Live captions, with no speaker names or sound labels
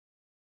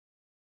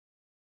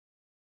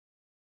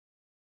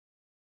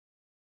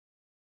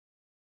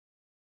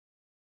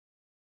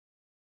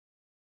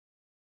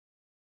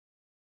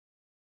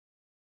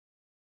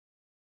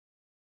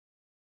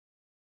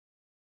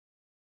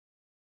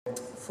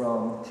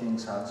from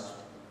King's House.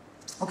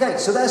 Okay,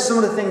 so there's some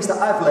of the things that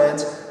I've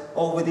learned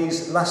over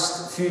these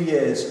last few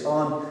years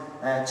on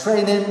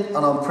training and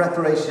on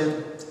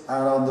preparation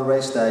and on the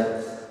race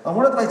day. And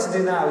what I'd like to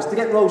do now is to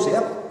get Rosie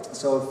up.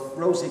 So if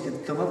Rosie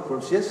could come up,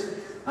 where she is.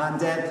 And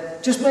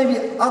just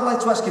maybe I'd like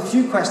to ask a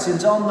few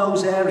questions on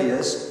those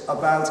areas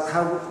about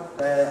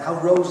how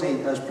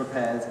Rosie has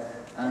prepared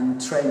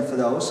and trained for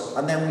those.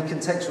 And then we can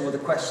take some of the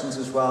questions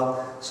as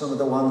well, some of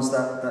the ones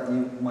that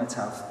you might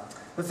have.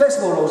 But first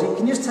of all, Rosie,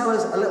 can you just tell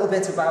us a little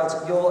bit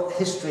about your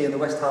history in the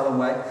West Highland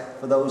Way,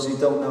 for those who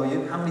don't know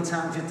you? How many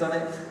times you've done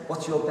it?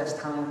 What's your best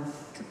time?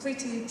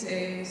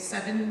 Completed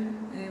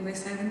 7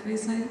 West Highland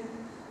Ways now,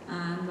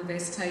 and my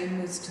best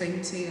time was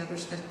 20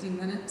 hours 15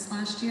 minutes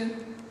last year.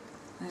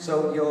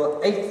 So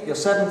your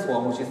 7th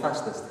one was your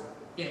fastest?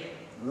 Yeah.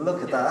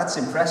 Look at that, that's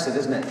impressive,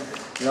 isn't it?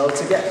 You know,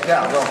 to get,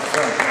 yeah, well.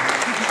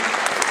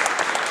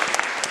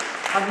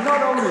 And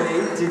not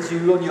only did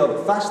you run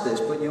your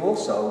fastest, but you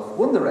also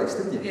won the race,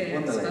 didn't you? Yeah,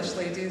 won the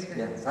especially I did.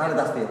 Yeah. How did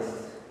that feel?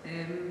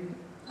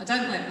 I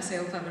didn't let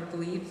myself ever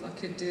believe I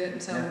could do it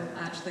until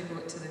I actually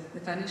got to the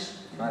finish.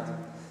 Right.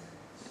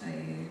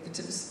 But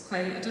it was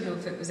quite, I don't know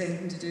if it was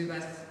anything to do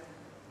with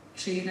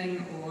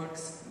training, or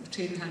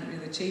training hadn't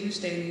really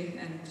changed any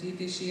in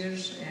previous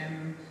years,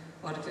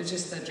 or if it was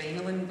just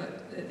adrenaline,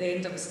 but at the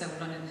end I was still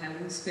running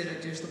hills where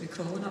I'd usually be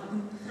crawling up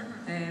them.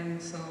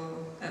 So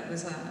it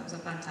was a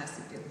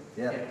fantastic deal.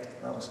 Yeah,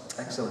 that was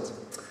excellent.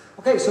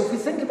 Okay, so if we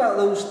think about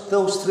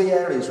those 3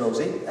 areas,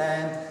 Rosie,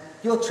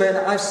 your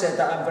trainer, I've said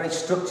that I'm very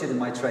structured in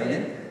my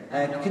training.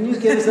 Can you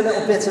give us a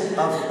little bit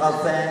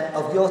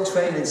of your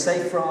training,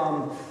 say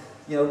from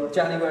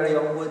January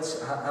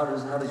onwards? How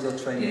does your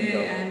training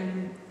go?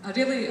 I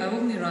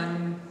only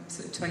run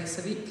sort of twice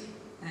a week.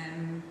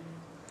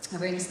 A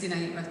Wednesday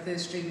night with the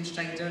Australian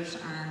Striders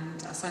and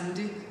a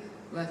Sunday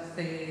with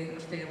our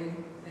fellow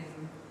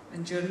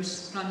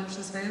endurance runners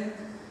as well.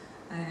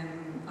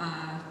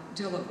 I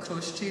do a lot of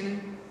cross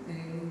training,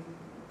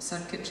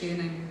 circuit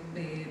training,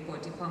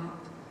 body pump,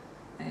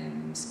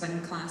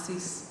 spin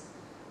classes.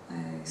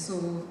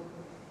 So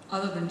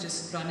other than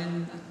just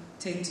running, I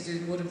tend to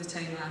do more of the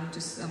time I'm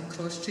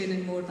cross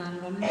training more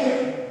than running.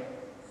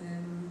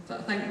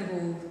 But I think the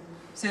whole,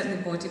 certainly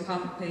body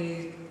pump,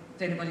 if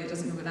anybody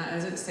doesn't know what that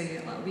is, it's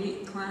like a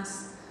weight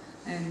class.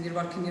 You're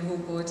working your whole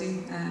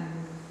body,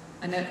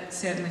 and it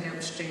certainly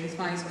helps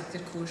strength-wise with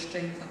your core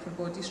strength, upper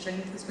body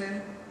strength as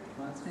well.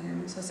 Right.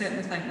 So I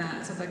certainly think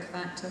that is a big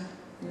factor,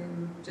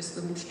 just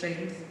the whole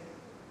strength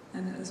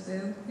in it as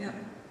well. Yeah.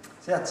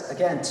 So that's,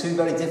 again, 2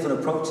 very different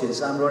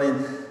approaches. I'm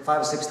running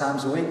 5 or 6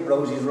 times a week,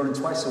 Rosie's running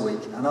twice a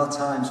week, and our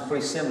times are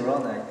pretty similar,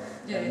 aren't they?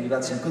 Yeah. We've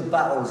had some good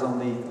battles on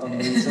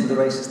some of the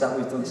races that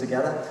we've done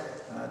together.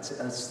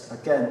 It's,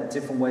 again,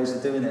 different ways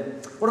of doing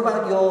it. What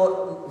about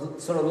your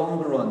sort of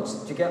longer runs?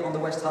 Do you get on the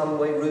West Highland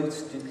Way route?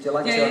 Do you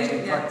like to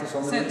actually practice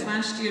on the route?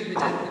 Last year we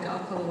got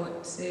up a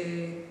lot,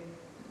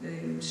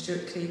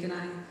 Stuart Craig and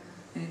I,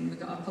 we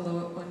got up a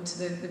lot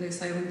onto the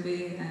West Highland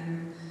Way,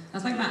 and I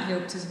think that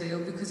helped as well,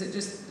 because it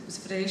was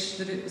fresh,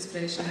 the route was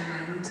fresh in your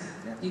mind,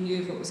 you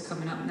knew what was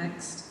coming up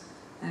next.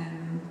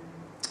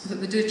 But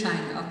we do try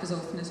and get up as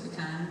often as we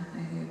can,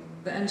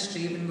 but in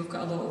Straven we've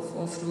got a lot of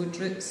off-road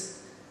routes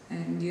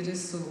near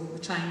us, so we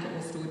try and get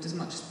off-road as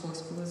much as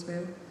possible as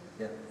well.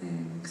 Yeah.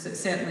 Because it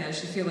certainly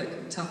is, you feel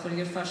like tougher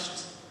your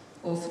first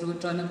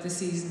off-road run of the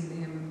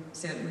season,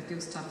 certainly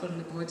feels tougher in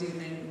the body, and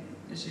then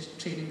as your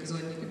training goes on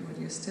you get more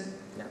used to it.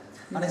 Yeah.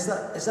 And is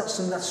that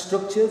something that's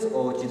structured,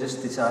 or do you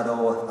just decide,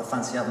 I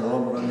fancy having a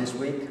long run this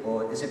week,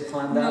 or is it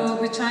planned out? No,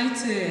 we try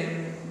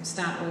to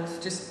start off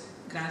just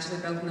gradually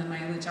building our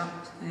mileage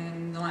up.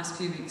 The last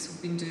few weeks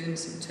we've been doing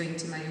some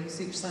 20 miles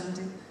each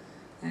Sunday.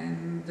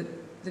 But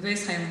the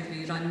West Highland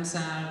Way runs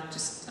are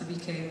just a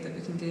weekend that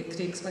we can get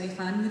Craig's wife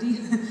Anne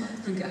Marie,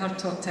 we can get her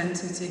top tint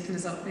and taking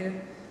us up there.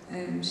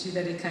 She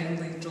very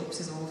kindly drops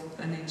us off,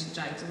 and then she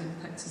drives us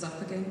and picks us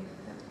up again.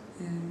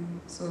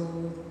 So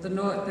they're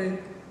not, the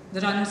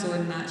runs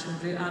on the actual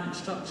route aren't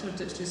structured,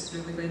 it's just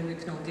really when we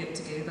can all get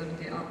together and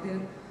get up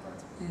there.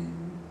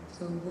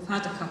 So we've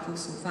had a couple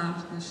so far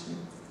this year.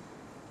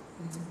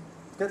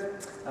 Good.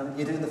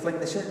 You're doing the Flink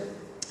this year?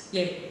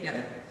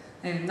 Yeah.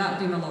 That'll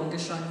be my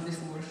longest run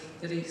before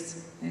the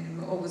race. It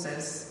always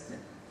is.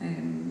 Yeah.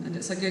 And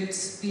it's a good,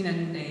 being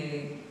in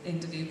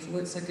end of April,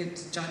 it's a good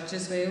judge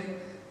as well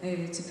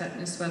to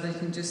fitness, whether you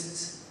can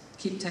just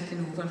keep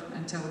ticking over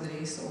until the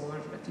race, or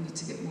if you need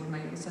to get more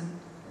miles in.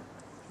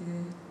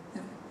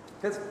 Yeah.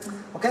 Good.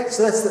 Okay,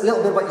 so that's a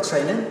little bit about your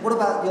training. What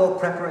about your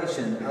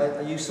preparation?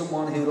 Are you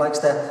someone who likes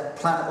to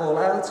plan it all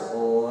out,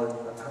 or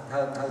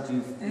how do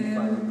you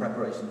find your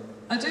preparation?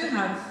 I do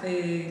have,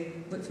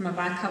 look, for my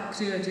backup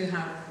crew, I do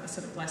have a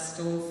sort of list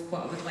of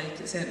what I would like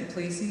at certain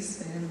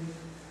places,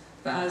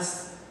 but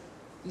as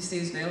you say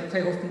as well, it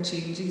quite often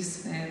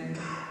changes.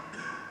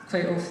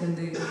 Quite often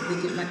they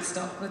get mixed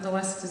up with the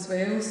list as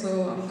well,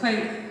 so I'm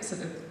quite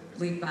sort of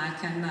laid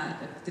back in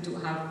that if they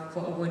don't have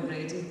what I want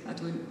ready, I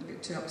don't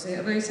get too upset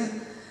about it.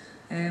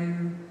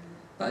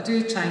 But I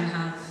do try and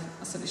have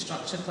a sort of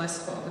structured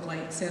list what I would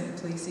like certain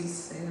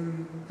places,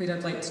 where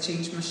I'd like to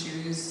change my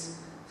shoes,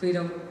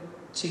 where I'll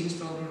change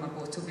from my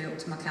bottle belt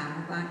to my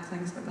camelback,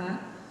 things like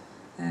that.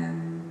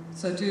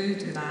 So I do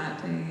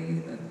that.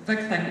 The big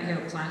thing that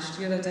helped last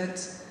year I did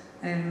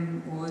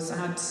was I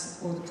had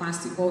all the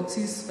plastic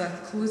boxes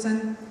with clothes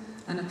in,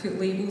 and I put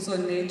labels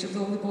on the edge of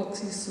all the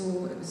boxes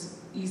so it was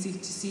easy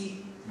to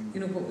see,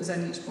 you know, what was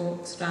in each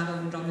box rather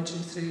than rummaging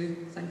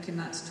through thinking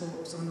that's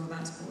tops or no,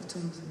 that's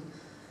bottoms. And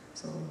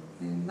so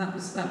that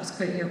was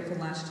quite helpful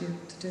last year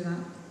to do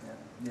that.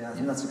 Yeah, I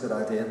think that's a good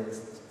idea.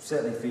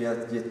 Certainly for your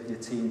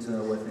team to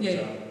know where things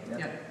are.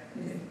 Yeah.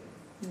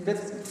 Good.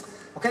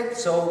 Okay,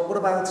 so what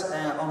about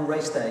on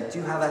race day? Do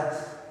you have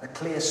a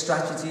clear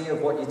strategy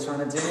of what you're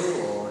trying to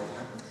do, or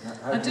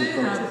how I do you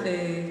have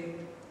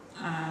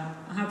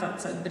I have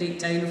that sort of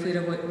breakdown of where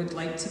I would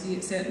like to be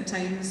at certain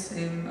times.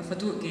 If I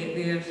don't get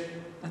there,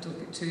 I don't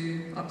get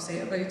too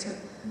upset about it.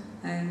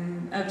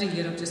 Every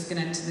year I've just gone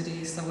into the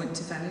race I want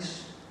to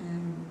finish.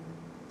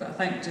 But I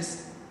think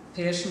just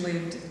personally,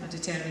 I'm a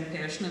determined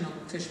person and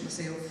I'll push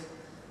myself,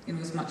 you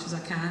know, as much as I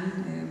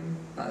can.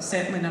 But I've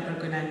certainly never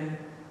gone in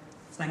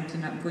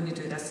thinking I'm going to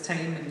do this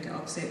time and get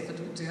upset if I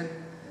don't do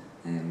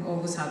it.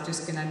 Always have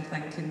just gone in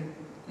thinking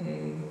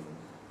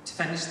to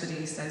finish the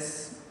race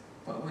is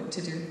what I want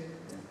to do.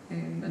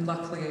 And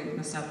luckily out in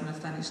the 7 I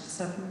finished the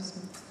 7. So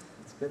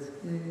that's good.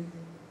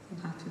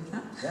 I'm happy with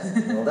that.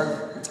 Yeah, well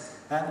done.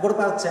 What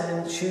about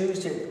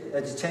shoes? Did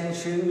you change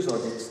shoes or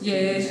did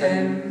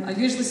I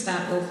usually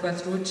start off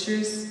with road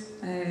shoes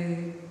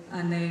and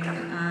then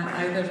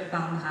either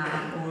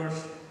Balmahat or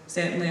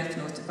certainly if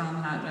not at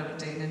Balmahat,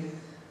 Riverdale,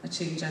 I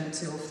change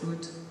into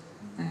off-road.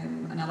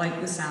 And I like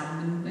the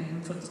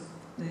salmon for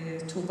the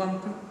toe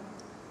bumper.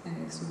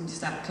 So when you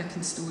start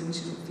kicking stones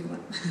you don't feel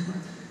it.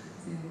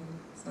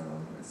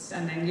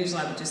 And then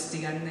usually I would just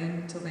stay in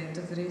them till the end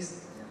of the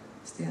race.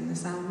 Stay in the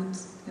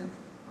salmons. Yeah.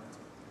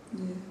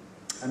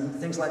 And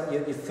things like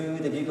your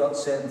food, have you got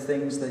certain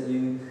things that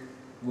you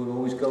will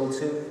always go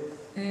to?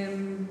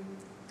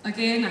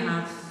 Again, I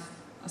have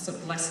a sort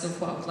of list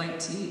of what I would like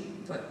to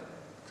eat, but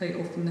quite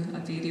often I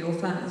vary off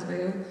that as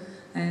well.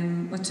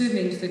 My two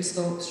main food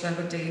stops,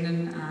 Riverdale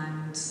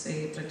and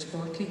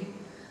Bridgeborky.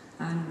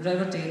 And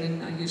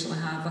Riverdale, I usually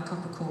have a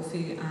cup of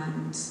coffee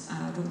and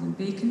a roll and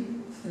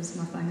bacon. That's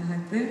my thing I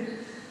have there.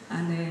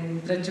 And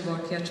then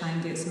Bridgeborky, I try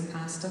and get some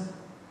pasta.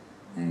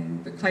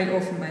 But quite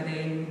often by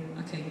then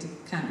I kind of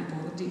can't be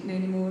bothered eating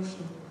anymore,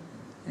 so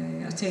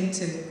I tend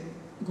to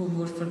go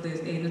more for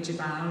the energy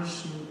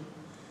bars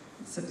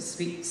and sort of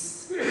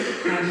sweets,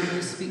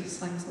 Haribo sweets,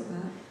 things like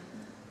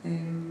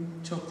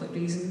that, chocolate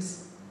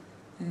raisins.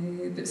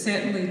 But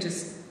certainly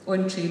just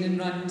on training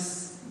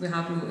runs we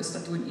have noticed I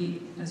don't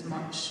eat as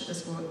much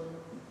as what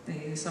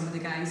some of the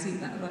guys eat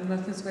that I run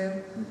with as well.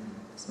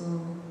 So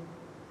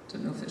I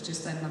don't know if it's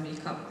just in my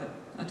makeup that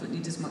I don't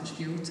need as much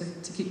fuel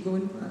to keep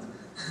going.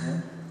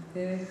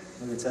 Yeah.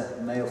 Maybe it's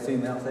a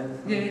male-female thing?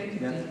 Yeah.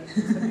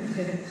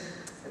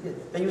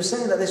 You were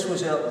saying that this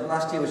was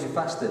last year was your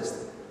fastest.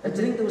 Do you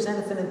think there was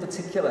anything in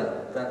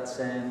particular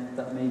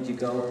that made you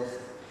go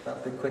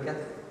that bit quicker?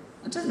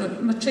 I don't know.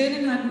 My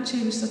training hadn't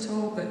changed at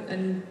all, but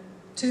in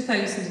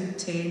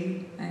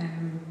 2010,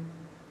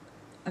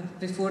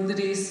 before the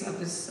race, I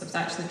was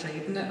actually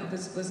dreading it. I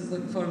wasn't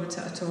looking forward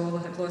to it at all.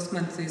 I had lost my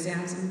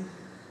enthusiasm.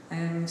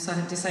 So I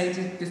had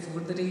decided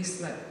before the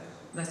race that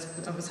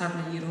I was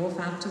having a year off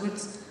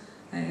afterwards.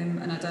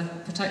 And I had a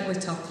particularly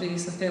tough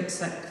race. I felt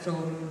sick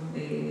from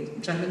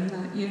Drimmen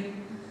that year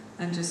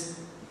and just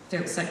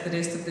felt sick the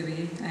rest of the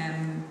way.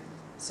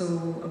 So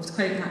I was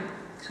quite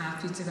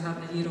happy to be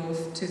having a year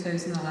off,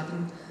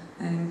 2011.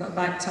 But I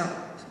backed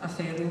up a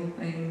fellow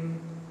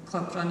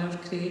club runner,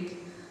 Craig.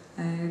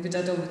 We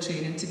did all the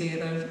training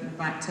together and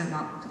backed him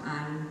up,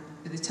 and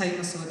by the time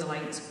I saw the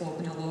lights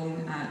bobbing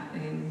along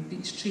at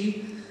Beech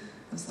Tree,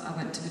 I was like, I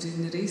want to be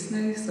doing the race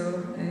now.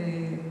 So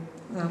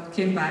I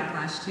came back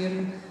last year,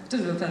 and I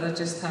don't know if I was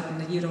just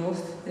having a year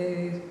off,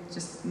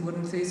 just more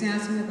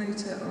enthusiasm about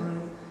it,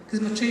 or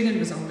because my training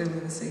was all really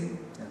the same.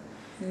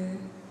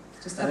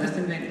 Just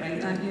everything went right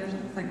that year.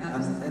 I think that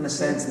was in a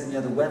sense,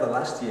 the weather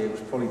last year was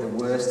probably the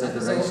worst of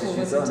the races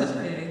you've done,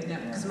 isn't it? Yeah,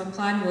 because my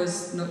plan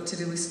was not to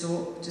really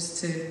stop, just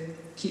to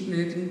keep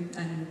moving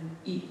and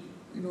eat,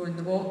 in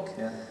the walk.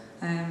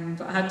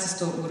 But I had to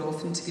stop more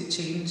often to get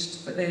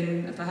changed. But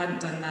then, if I hadn't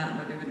done that, I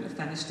maybe wouldn't have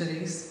finished the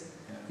race.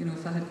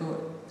 If I had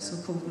got so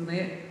cold and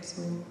wet.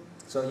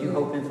 So are you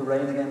hoping for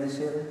rain again this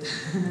year?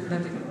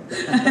 Maybe not.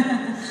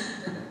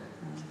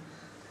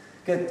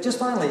 Good. Just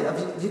finally,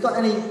 have you got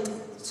any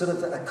sort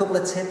of a couple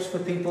of tips for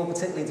people,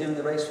 particularly doing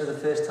the race for the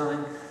first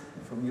time,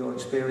 from your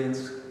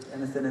experience?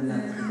 Anything in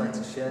there you'd like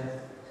to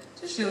share?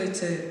 Just really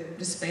to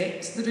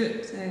respect the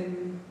route.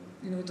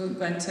 Don't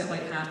go into it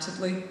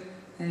light-heartedly.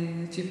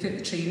 If you put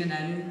the training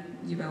in,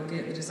 you will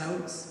get the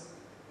results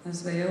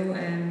as well.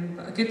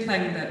 But a good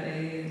thing that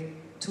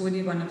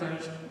Tony, one of our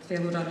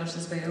fellow runners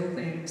as well,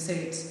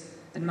 said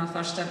in my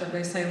first ever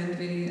West Highland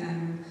Way,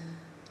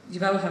 you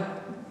will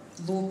have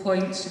low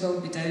points, you will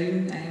be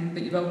down,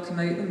 but you will come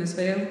out them as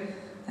well.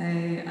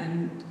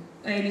 And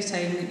any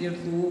time that you're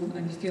low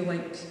and you feel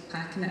like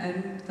packing it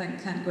in,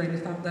 think can't go any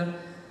further,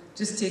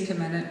 just take a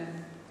minute.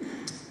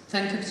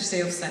 Think of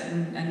yourself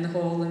sitting in the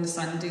hall on the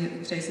Sunday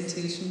at the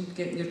presentation,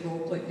 getting your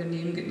goblet, your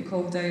name getting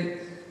called out,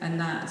 and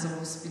that has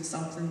always been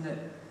something that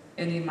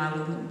any of my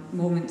low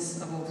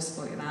moments I've always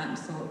thought of that and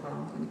thought, well,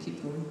 I'm going to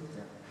keep going.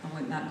 Yeah. I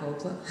want that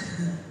goblet.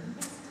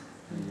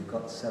 And you've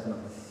got 7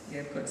 of them.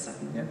 Yeah, I've got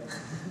 7. Yeah.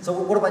 So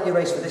what about your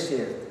race for this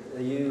year?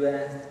 Are you,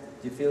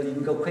 do you feel you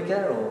can go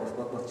quicker, or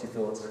what's your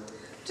thoughts?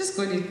 Just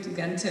going to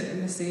get into it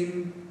in the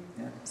same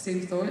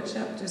thought,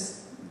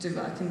 just do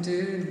what I can do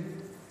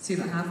and see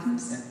what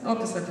happens. Yeah.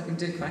 Obviously, if I can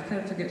do quicker,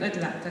 if I get rid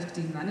of that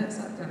 15 minutes,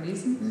 that'd be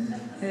amazing.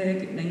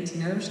 Get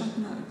 19 hours or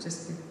something, that would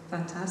just be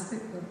fantastic.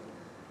 But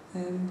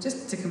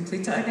just to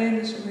complete it again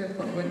is really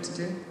what I want to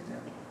do.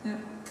 Yeah.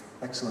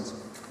 Excellent.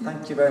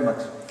 Thank you very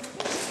much.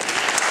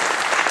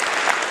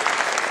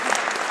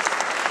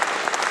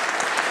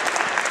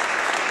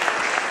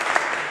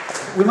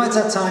 We might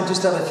have time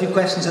just to have a few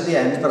questions at the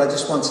end, but I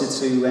just wanted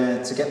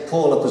to get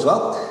Paul up as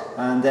well.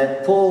 And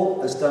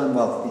Paul has done,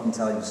 well, you can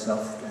tell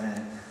yourself,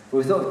 but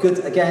we thought it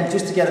good, again,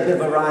 just to get a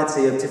bit of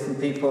variety of different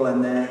people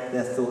and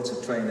their thoughts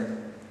of training.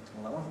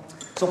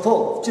 So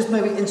Paul, just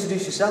maybe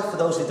introduce yourself for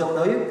those who don't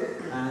know you,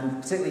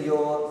 and particularly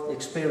your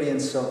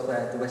experience of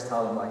the West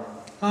Highland Way.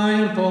 Hi,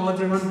 I'm Paul,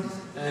 everyone.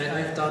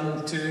 I've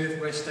done 2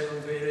 West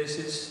Highland Way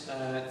races.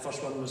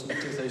 First one was in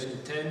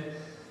 2010.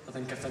 I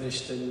think I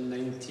finished in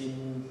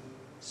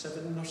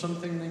 1907 or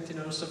something, 19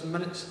 hours 7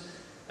 minutes.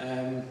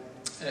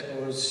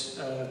 It was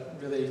a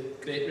really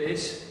great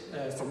race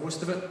for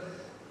most of it,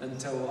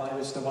 until I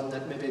was the one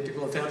that maybe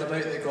people have heard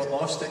about that got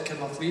lost at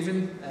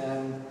Kynaston.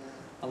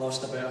 I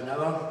lost about an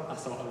hour. I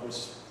thought I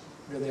was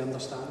really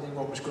understanding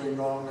what was going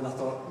wrong, and I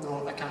thought,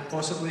 no, I can't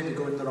possibly be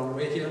going the wrong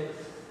way here.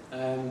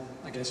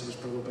 I guess I was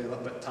probably a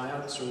little bit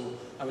tired, so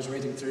I was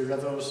wading through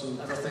rivers and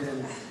everything,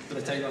 and by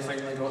the time I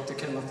finally got to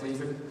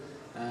Kynaston,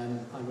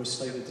 I was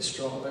slightly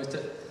distraught about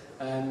it.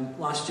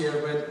 Last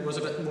year was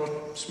a bit more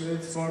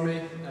smooth for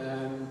me.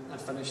 I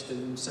finished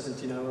in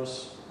 17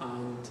 hours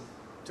and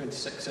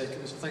 26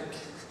 seconds, I think.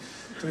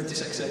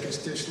 26 seconds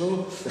too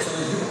slow,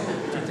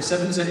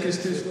 27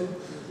 seconds too slow.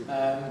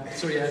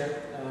 So yeah,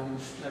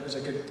 it was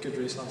a good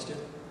race last year.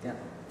 Yeah.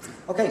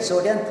 Okay, so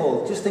again,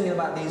 Paul, just thinking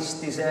about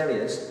these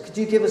areas, could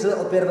you give us a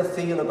little bit of a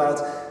feel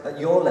about, at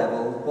your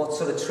level, what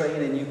sort of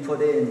training you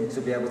put in to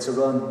be able to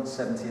run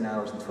 17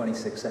 hours and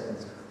 26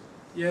 seconds?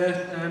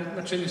 Yeah,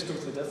 my training is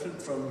totally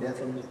different from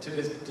the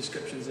 2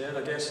 descriptions there.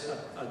 I guess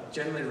I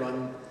generally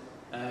run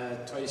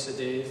twice a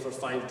day for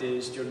 5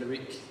 days during the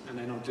week, and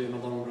then I'm doing a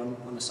long run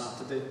on a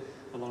Saturday.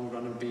 A long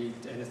run would be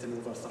anything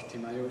over 30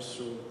 miles.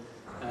 So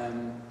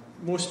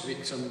most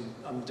weeks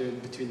I'm doing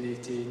between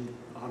 80 and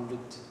 100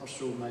 or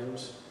so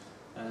miles,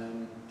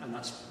 and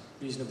that's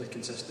reasonably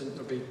consistent.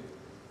 There'll be,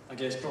 I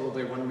guess,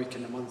 probably 1 week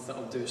in a month that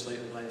I'll do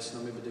slightly less, and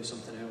I'll maybe do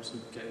something else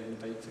and get on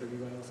the bike for a wee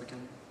while if I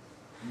can.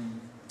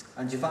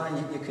 And do you find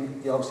you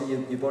can, obviously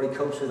your body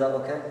copes with that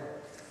okay?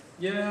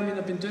 Yeah, I mean,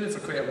 I've been doing it for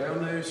quite a while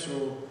now,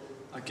 so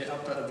I get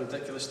up at a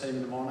ridiculous time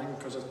in the morning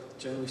because I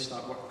generally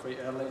start work quite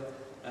early.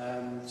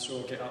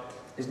 So I get up.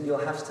 Isn't your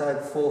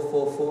hashtag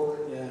 444?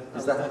 Yeah.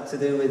 Is that to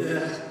do with?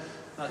 Yeah.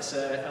 That's.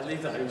 I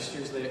leave the house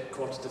usually at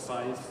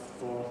 4:45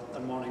 for a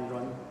morning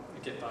run.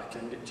 I get back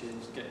in, get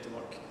changed, get to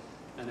work,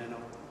 and then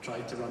I'll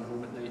try to run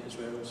home at night as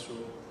well. So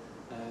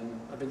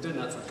I've been doing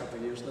that for a couple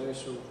of years now,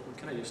 so I'm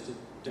kind of used to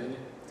doing it.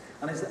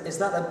 And is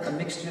that a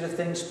mixture of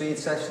things? Speed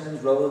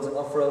sessions, road,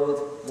 off-road?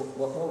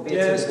 What would be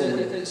a typical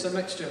week? It's a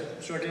mixture.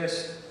 So I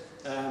guess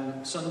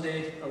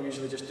Sunday I'll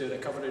usually just do a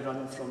recovery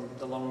run from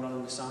the long run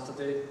on the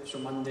Saturday. So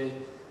Monday,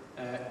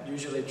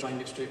 usually try and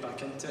get straight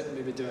back into it,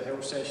 maybe do a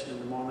hill session in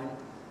the morning,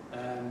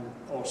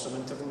 or some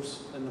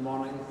intervals in the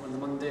morning on the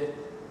Monday.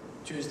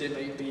 Tuesday it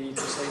might be a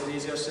slightly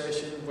easier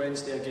session.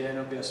 Wednesday again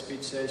it'll be a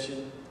speed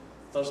session.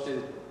 Thursday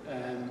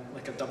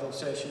like a double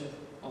session.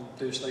 I'll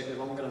do slightly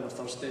longer on a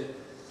Thursday.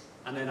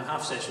 And then a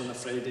half session on a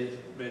Friday,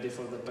 ready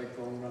for the big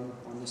long run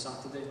on the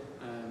Saturday,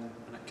 and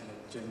it kind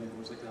of generally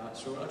goes like that.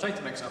 So I try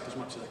to mix it up as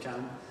much as I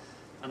can,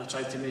 and I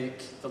try to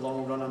make the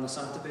long run on the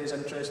Saturday as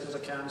interesting as I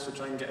can, so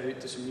try and get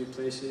out to some new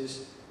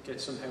places,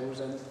 get some hills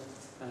in,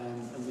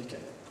 and make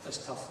it as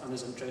tough and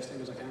as interesting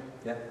as I can.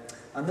 Yeah.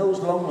 And those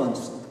long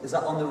runs, is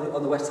that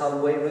on the West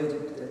Highland Way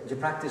route? Do you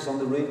practice on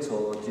the route,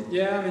 or do you...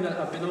 Yeah, I mean,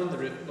 I've been on the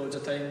route loads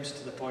of times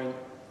to the point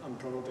I'm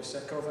probably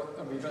sick of it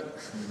a wee bit,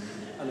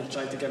 and I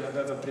tried to give it a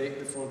bit of a break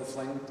before the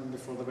fling and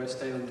before the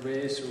West Highland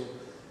Way. So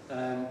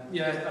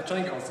yeah, I try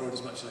and get off-road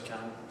as much as I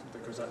can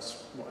because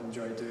that's what I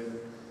enjoy doing.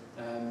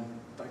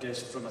 But I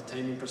guess from a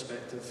timing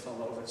perspective, a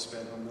lot of it's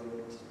spent on the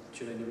road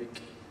during the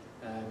week,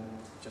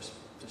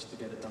 just to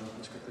get it done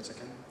as quickly as I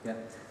can. Yeah,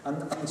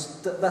 and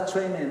that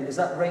training, is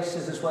that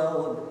races as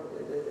well?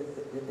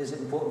 Is it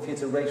important for you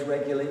to race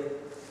regularly?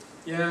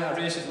 Yeah, I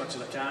race as much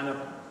as I can. I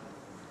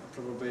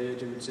probably,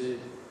 you would say,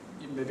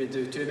 maybe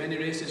do too many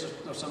races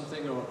or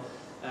something, or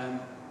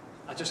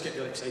I just get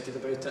really excited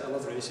about it. I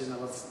love racing, I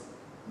love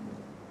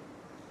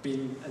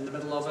being in the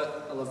middle of it,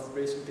 I love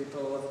racing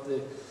people, I love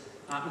the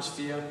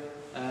atmosphere.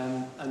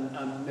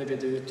 and maybe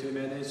do too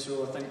many.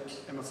 So I think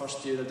in my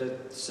first year I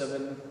did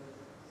 7.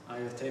 I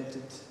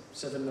attempted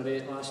 7 or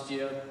 8 last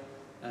year,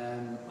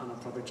 and I'll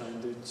probably try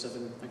and do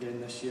 7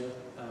 again this year,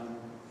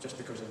 just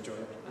because I enjoy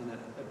it. And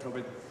it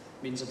probably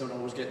means I don't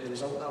always get the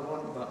result that I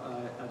want, but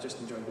I just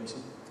enjoy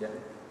racing. Yeah.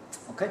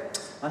 Okay.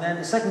 And then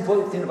the second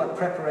point, thing about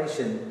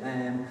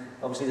preparation.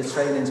 Obviously the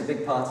training's a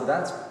big part of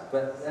that,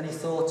 but any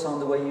thoughts on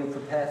the way you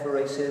prepare for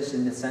races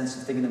in the sense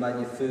of thinking about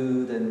your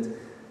food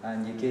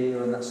and your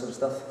gear and that sort of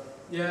stuff?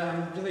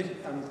 Yeah,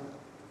 I'm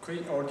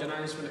quite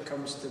organised when it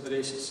comes to the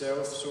race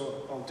itself,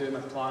 so I'll do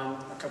my plan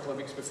a couple of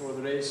weeks before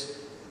the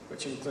race,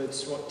 which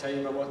includes what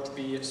time I want to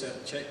be at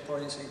certain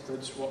checkpoints,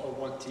 includes what I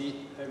want to eat,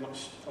 how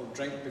much I'll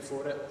drink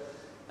before it,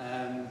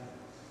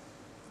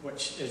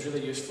 which is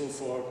really useful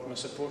for my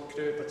support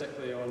crew,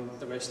 particularly on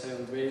the West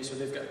Highland Way, so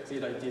they've got a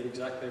clear idea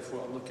exactly of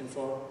what I'm looking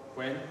for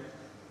when.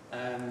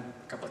 A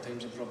couple of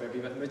times I'm probably a wee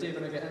bit moody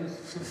when I get in,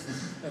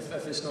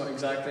 if it's not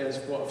exactly as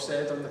what I've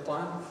said on the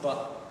plan,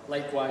 but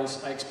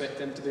likewise I expect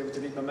them to be able to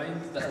read my mind,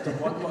 that I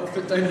don't want what I've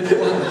put down in the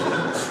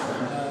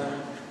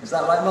plan. Is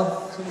that right, Mum?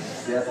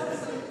 Yeah.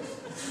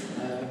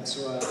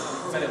 So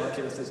I'm very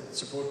lucky with the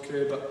support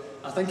crew, but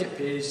I think it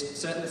pays,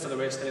 certainly for the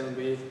West Highland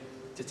Way,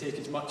 to take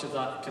as much of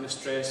that kind of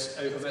stress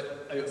out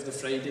of the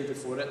Friday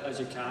before it as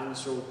you can.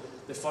 So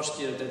the first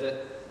year I did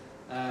it,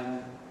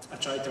 I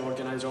tried to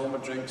organise all my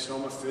drinks, all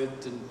my food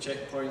and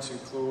checkpoints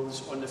and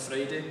clothes on the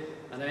Friday,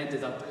 and I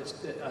ended up,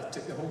 I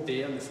took the whole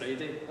day on the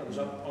Friday. I was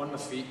up on my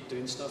feet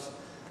doing stuff,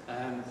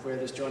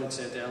 whereas John had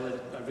said earlier,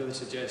 I really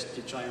suggest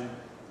you try and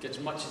get as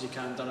much as you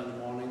can done in the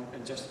morning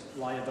and just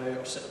lie about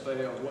or sit about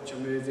or watch a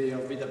movie or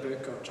read a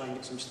book or try and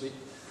get some sleep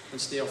and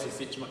stay off your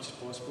feet as much as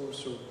possible.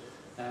 So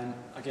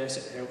I guess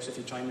it helps if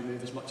you're trying to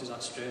move as much as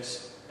that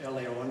stress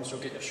early on, so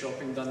get your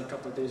shopping done a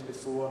couple of days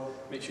before,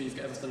 make sure you've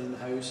got everything in the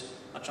house.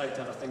 I try to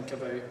have a think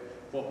about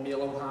what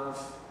meal I'll have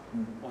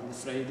on the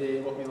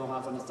Friday, what meal I'll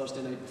have on the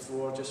Thursday night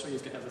before, just so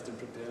you've got everything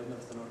prepared and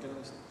everything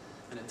organised.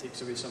 And it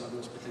takes away some of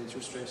those potential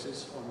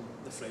stresses on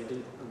the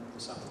Friday and the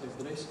Saturday of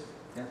the race.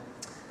 Yeah.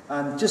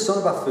 And just on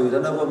about food,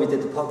 I know when we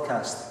did the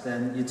podcast,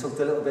 then you talked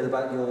a little bit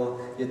about your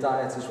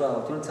diet as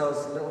well. Do you want to tell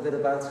us a little bit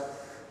about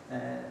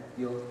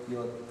your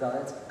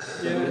diet?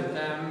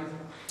 Yeah,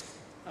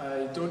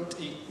 I don't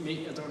eat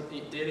meat, I don't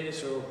eat dairy,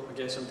 so I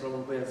guess I'm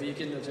probably a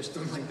vegan. I just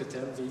don't like the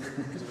term vegan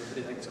because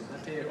everybody thinks I'm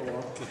hippie,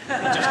 or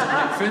I just don't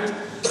like food.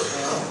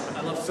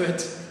 I love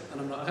food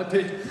and I'm not a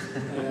hippie.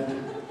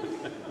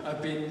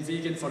 I've been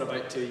vegan for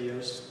about 2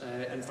 years,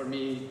 and for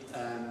me,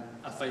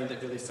 I find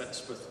it really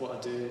fits with what I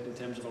do in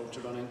terms of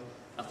ultra running.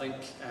 I think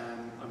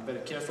I'm very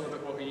careful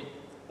about what I eat,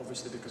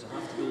 obviously because I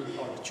have to be,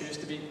 or I choose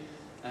to be,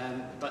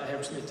 but it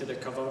helps me to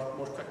recover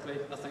more quickly,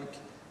 I think.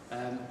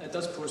 It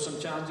does pose some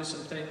challenges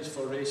sometimes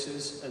for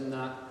races in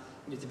that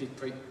you need to be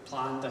quite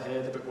planned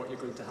ahead about what you're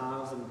going to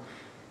have, and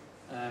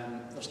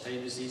there's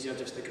times it's easier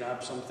just to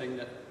grab something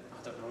that,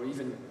 I don't know,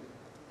 even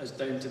as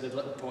down to the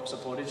little pots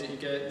of porridge that you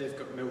get, they've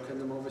got milk in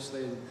them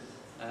obviously,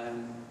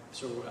 and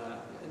so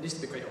it needs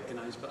to be quite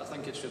organised, but I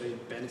think it's really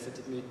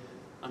benefited me.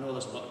 I know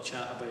there's a lot of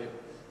chat about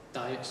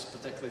diets,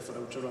 particularly for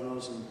ultra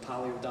runners, and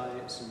paleo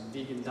diets and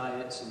vegan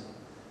diets and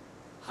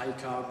high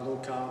carb, low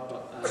carb,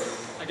 but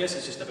I guess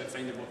it's just about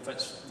finding what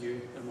fits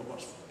you and what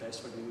works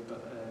best for you,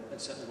 but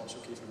it certainly works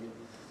okay for me.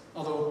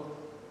 Although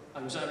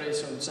I was at a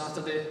race on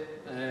Saturday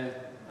and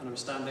I was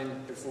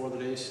standing before the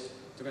race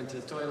to go into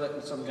the toilet,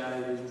 and some guy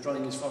who was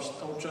running his first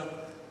ultra, and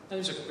he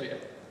was quite a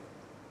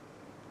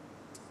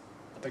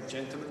big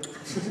gentleman,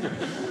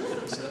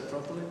 say that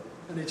properly,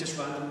 and he just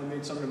randomly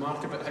made some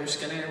remark about how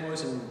skinny I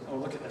was, and oh,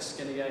 look at this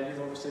skinny guy, you've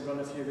obviously run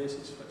a few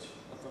races, which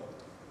I thought,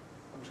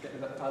 I was getting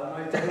a bit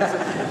paranoid.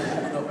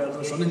 Not wear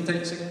those running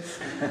tights again.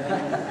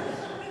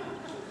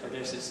 I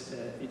guess it's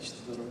each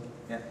to their own.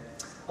 Yeah.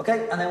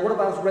 Okay, and then what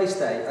about race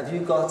day? Have you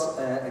got,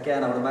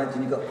 again, I would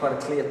imagine you've got quite a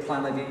clear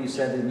plan of you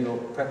said in your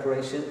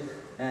preparation,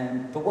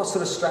 but what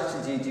sort of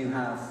strategy do you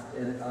have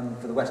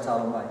for the West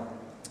Highland Way?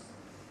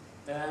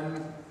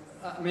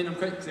 I mean, I'm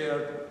quite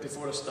clear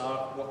before I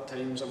start what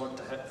times I want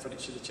to hit for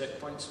each of the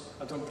checkpoints.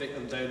 I don't break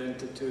them down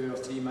into 2 or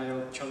 3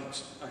 mile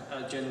chunks.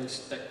 I generally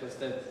stick with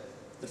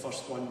the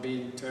first one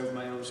being 12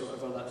 miles or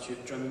whatever, that's your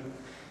trim.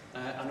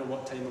 I know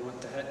what time I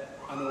want to hit.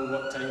 I know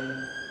what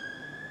time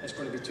it's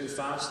going to be too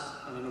fast,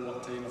 and I know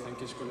what time I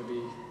think it's going to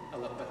be a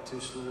little bit too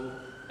slow.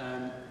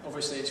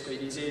 Obviously it's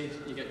quite easy,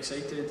 you get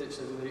excited, it's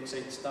a really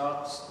exciting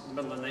start, in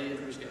the middle of the night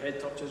everybody's got head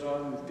touches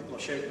on, people are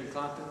shouting and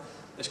clapping.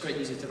 It's quite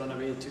easy to run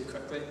away too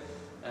quickly,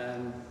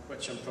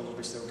 which I'm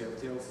probably still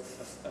guilty of,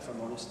 if I'm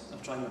honest. I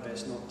try my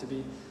best not to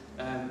be,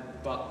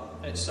 but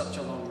it's such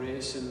a long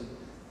race, and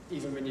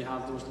even when you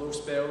have those low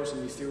spells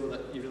and you feel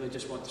that you really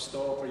just want to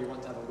stop or you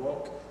want to have a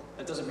walk,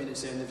 it doesn't mean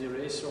it's the end of your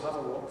race, so have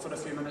a walk for a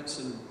few minutes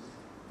and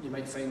you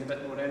might find a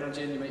bit more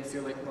energy, and you might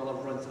feel like, well,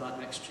 I'll run to that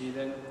next tree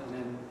then, and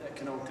then it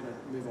can all kind of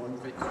move on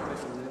quite quickly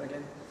from there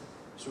again.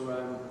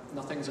 So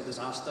nothing's a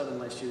disaster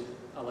unless you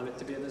allow it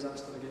to be a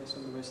disaster, I guess,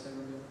 on the West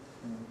Highland.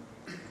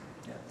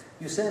 Yeah.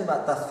 You were saying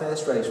about that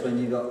first race when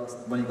you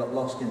got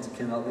lost into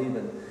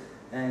Kynaston.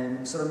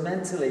 Sort of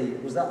mentally,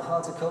 was that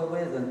hard to cope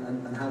with,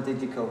 and how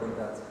did you cope with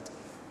that?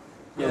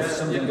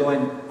 Something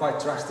going quite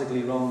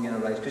drastically wrong in a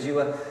race, because you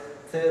were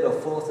third or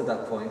fourth at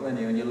that point, weren't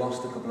you? And you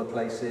lost a couple of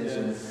places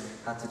and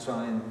had to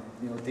try and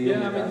deal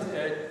with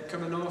that.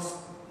 Coming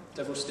off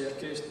Devil's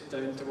Staircase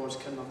down towards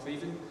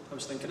Kynaston, I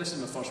was thinking, this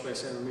is my first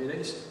West Island Way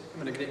race.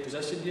 I'm in a great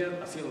position here.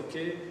 I feel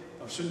okay.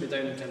 I'll soon be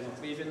down in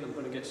Kynaston. I'm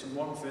going to get some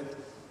warm food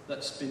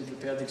that's been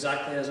prepared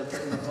exactly as I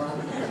put in the plan.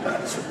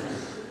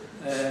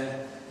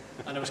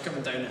 And I was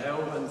coming down the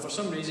hill, and for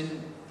some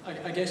reason,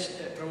 I guess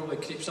it probably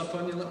creeps up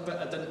on you a little bit.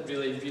 I didn't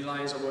really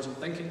realise I wasn't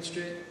thinking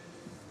straight.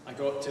 I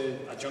got to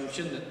a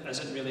junction that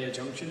isn't really a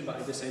junction, but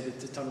I decided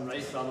to turn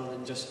right rather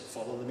than just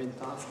follow the main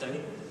path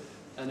down.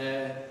 And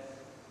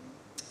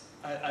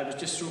I was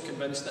just so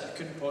convinced that I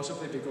couldn't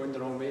possibly be going the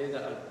wrong way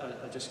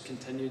that I just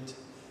continued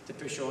to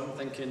push on,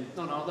 thinking,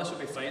 no, this will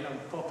be fine, I'll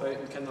pop out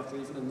and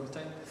Kynaston in no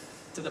time.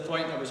 To the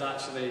point I was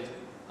actually,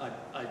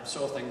 I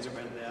saw things that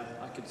weren't there.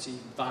 I could see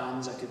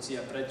vans, I could see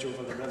a bridge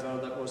over the river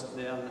that wasn't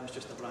there, and it was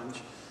just a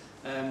branch.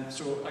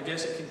 So I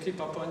guess it can creep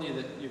up on you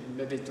that you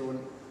maybe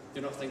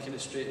you're not thinking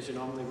as straight as you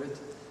normally would.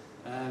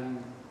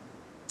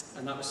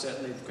 And that was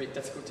certainly quite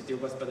difficult to deal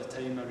with by the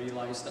time I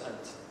realised that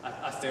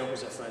I felt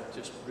as if I'd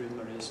just ruined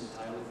my race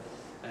entirely.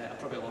 I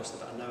probably lost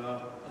about an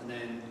hour, and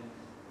then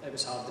it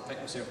was hard to pick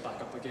myself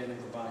back up again and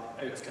go back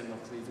out of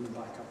Kynaston and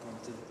back up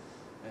onto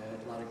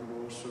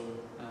Larrigan. So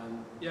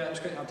yeah, it was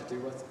quite hard to deal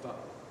with, but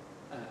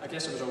I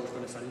guess I was always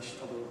going to finish,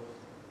 although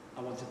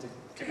I wanted to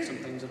kick some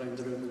things around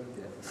the room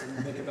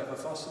and make a bit of a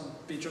fuss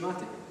and be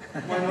dramatic.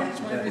 Why not?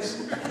 It's my race.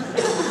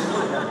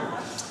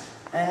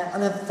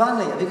 And then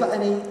finally, have you got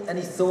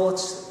any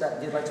thoughts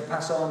that you'd like to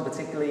pass on,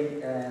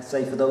 particularly,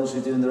 say, for those who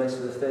are doing the race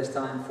for the first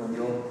time from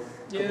your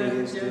couple of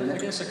years doing it? I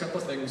guess a couple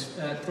of things.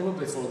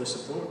 Probably for the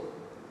support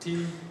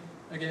team,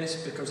 I guess,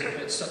 because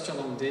it's such a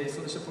long day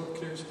for the support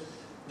crews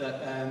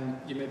that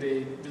you may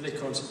be really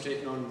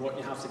concentrating on what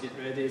you have to get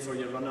ready for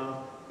your runner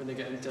when they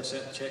get into a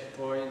certain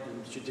checkpoint,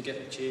 and should they get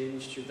them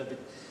changed, should they be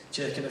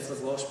checking if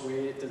they've lost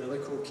weight, do they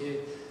look okay,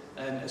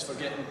 and it's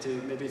forgetting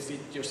to maybe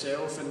feed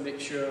yourself and make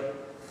sure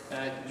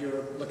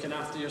you're looking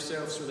after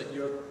yourself so that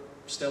you're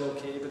still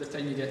okay by the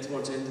time you get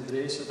towards the end of the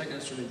race. I think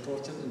that's really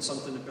important and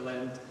something that we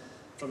learned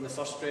from the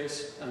first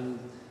race, and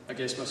I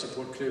guess my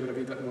support crew were a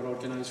wee bit more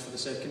organised for the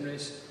second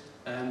race,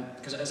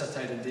 because it is a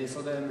tiring day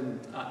for them,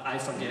 and I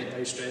forget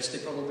how stressed they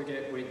probably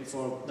get waiting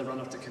for the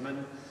runner to come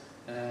in,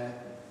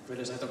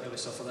 whereas I don't really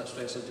suffer that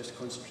stress. I just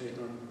concentrate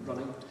on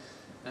running.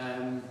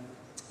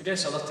 I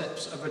guess other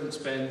tips, I wouldn't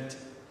spend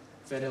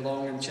very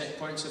long in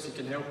checkpoints if you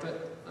can help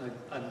it.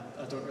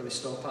 I don't really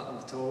stop at them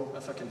at all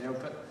if I can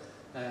help it.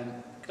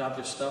 Grab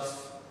your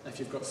stuff. If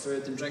you've got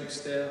food and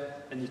drinks there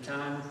and you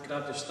can,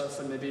 grab your stuff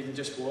and maybe even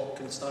just walk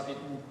and start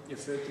eating your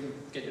food and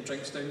get your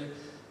drinks down you,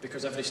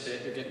 because every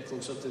step you're getting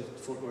closer to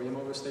Fort William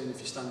obviously, and if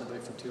you stand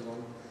about for too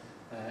long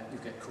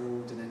you'll get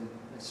cold, and then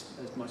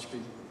it must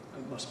be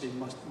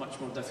much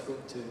more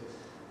difficult to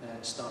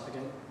start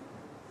again.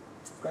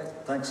 Great,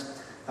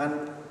 thanks.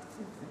 And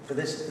for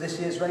this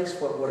year's race,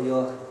 what are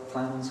your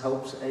plans,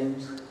 hopes,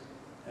 aims?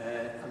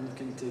 I'm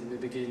looking to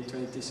maybe gain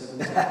 27.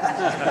 No, I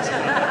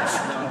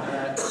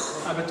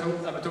would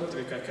hope to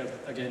be quicker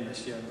again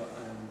this year, but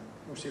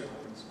we'll see what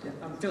happens. Yeah.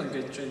 I'm feeling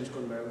good, training's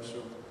going well,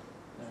 so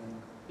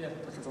yeah,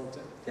 looking forward to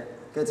it. Yeah,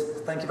 good.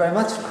 Thank you very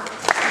much.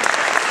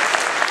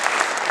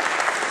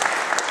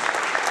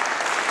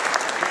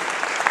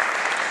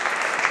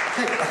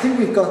 Okay, I think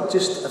we've got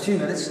just a few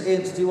minutes.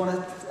 Ian, do you want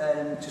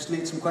to just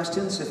lead some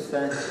questions? If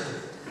I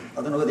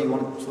don't know whether you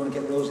want to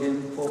get Rosie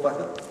and Paul back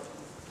up.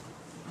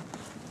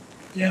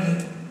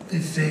 Yeah,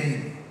 if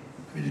we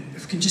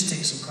can just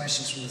take some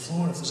questions from the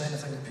floor, if there's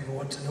anything that people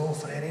want to know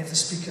for any of the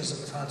speakers that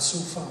we've had so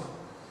far.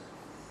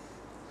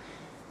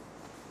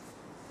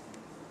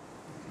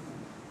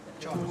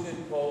 Rosie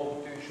and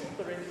Paul do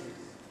shorter races,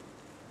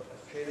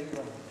 but training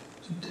runs.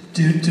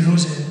 Do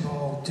Rosie and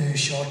Paul do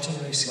shorter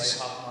races?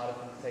 Like half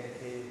marathon,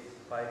 10k,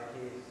 5k.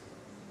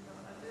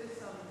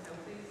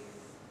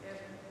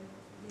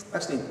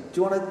 Actually, do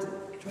you want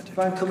to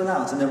try and coming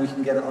out, and then we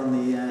can get it on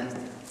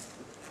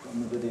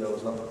the video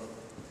as well?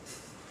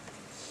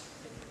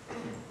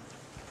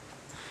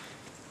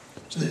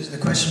 So the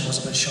question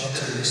was about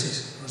shorter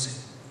races, Rosie.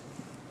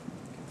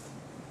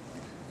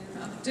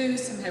 I do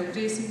some hill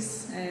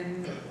races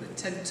with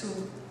Tinto,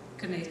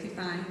 Carnegie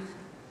 5,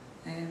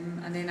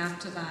 and then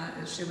after that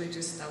it's really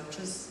just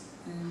ultras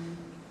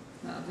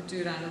that I would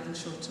do rather than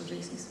shorter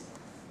races.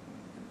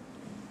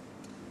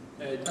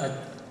 I've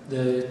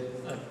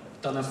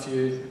done a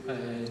few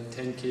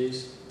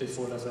 10Ks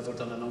before I've ever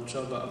done an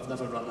ultra, but I've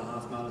never run a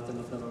half marathon,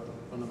 I've never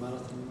run a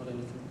marathon or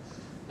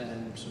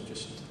anything, so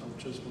just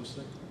ultras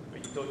mostly.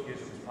 But you don't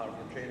use it as part of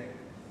your training?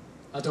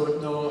 I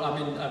don't know, I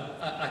mean,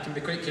 I can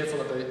be quite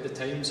careful about the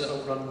times that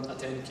I'll run a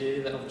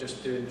 10k that I'll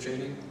just do in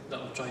training, that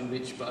I'll try and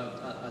reach, but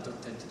I don't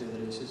tend to do the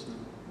races, no.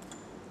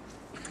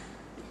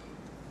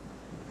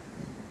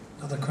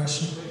 Another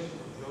question?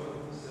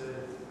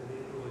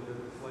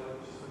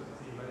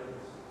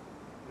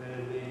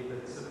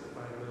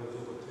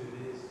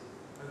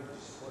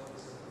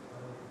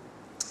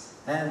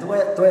 And the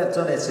way I've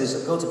done it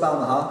is I go to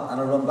Balnaha and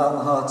I run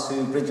Balnaha to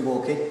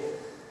Bridgewalkie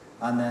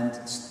and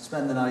then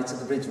spend the night at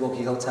the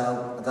Bridgewalkie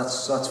Hotel.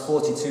 That's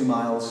 42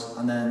 miles,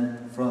 and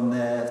then from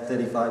there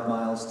 35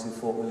 miles to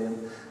Fort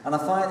William. And I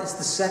find it's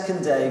the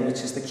second day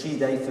which is the key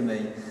day for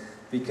me,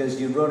 because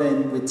you run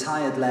in with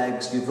tired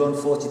legs, you've run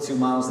 42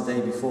 miles the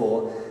day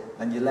before,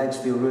 and your legs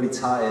feel really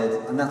tired,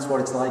 and that's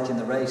what it's like in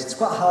the race. It's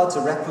quite hard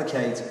to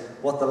replicate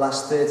what the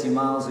last 30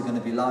 miles are going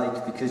to be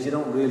like, because you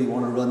don't really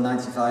want to run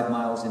 95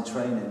 miles in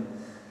training.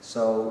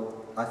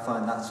 So I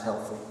find that's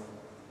helpful.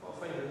 What I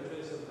find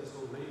interesting is this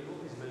whole night,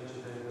 nobody's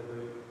mentioned anything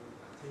about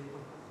a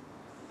taper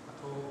at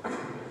all.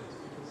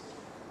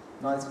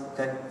 Right,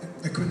 okay.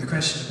 The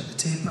question about the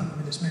taper, I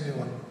mean, it's maybe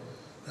one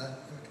that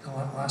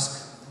I'll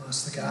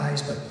ask the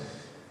guys, but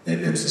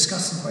it was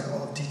discussed in quite a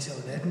lot of detail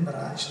in Edinburgh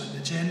actually.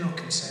 The general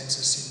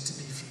consensus seemed to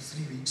be from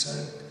 3 weeks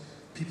out,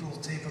 people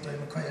taper down.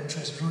 We're quite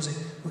interested. Rosie,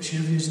 what's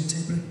your views on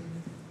tapering?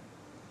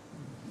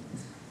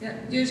 Yeah,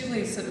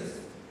 usually sort of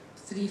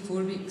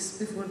 3-4 weeks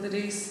before the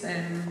race. So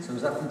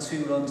is that from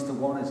 2 runs to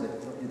 1, is it?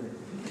 What you do?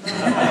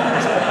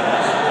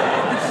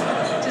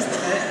 Just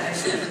about.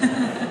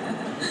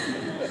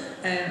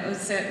 I would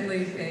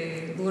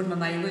certainly lower my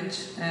mileage,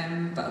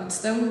 but I would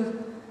still,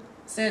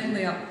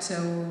 certainly up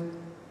till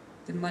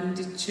the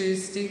Monday,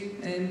 Tuesday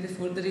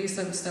before the race,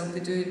 I would still be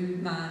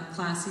doing my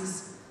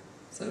classes,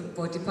 sort of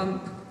body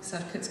pump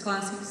circuits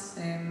classes,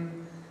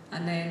 and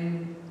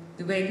then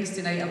the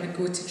Wednesday night I would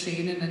go to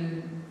training,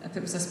 and if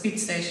it was a speed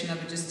session I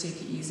would just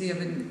take it easy, I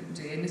wouldn't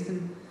do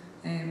anything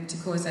to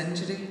cause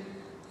injury,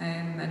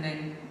 and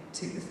then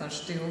take the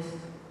Thursday off,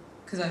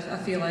 because I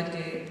feel I'd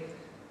get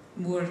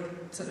more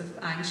sort of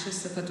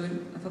anxious if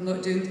I'm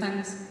not doing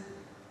things.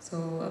 So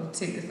I would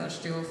take the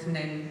Thursday off, and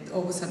then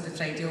always have the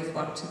Friday off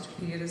work to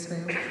prepare as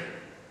well.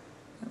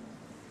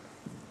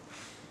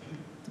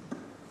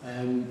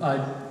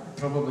 I'd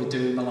probably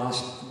do my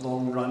last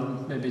long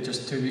run maybe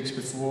just 2 weeks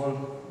before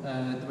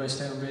the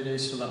West Island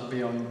race, so that will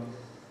be on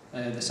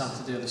the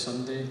Saturday or the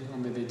Sunday. I'll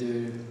maybe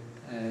do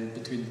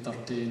between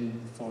 30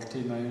 and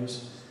 40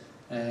 miles,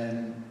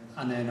 and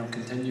then I'll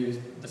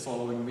continue the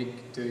following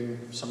week doing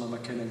some of my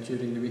kind of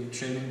during the week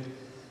training.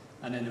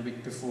 And then the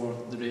week before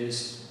the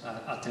race,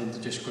 I tend to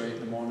just go out in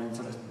the morning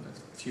for a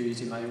few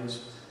easy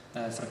miles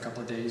for a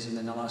couple of days, and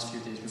then the last few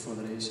days before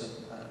the race,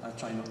 I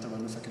try not to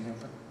run if I can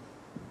help it.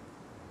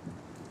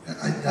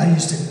 I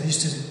used to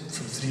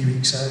from 3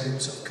 weeks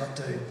out, sort of cut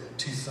down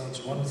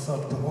 2/3,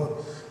 1/3. But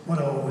what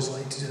I always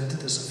liked to do, I did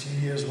this a few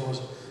years,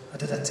 was I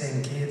did a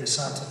 10k the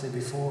Saturday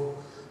before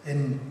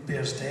in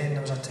Bearsden.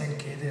 There was a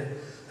 10k there,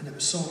 and it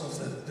was sort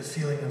of the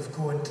feeling of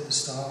going to the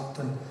start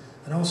and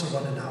also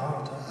running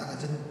hard. I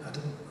didn't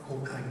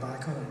hang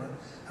back on it.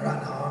 I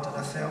ran hard, and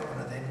I felt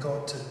when I then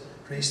got to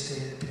race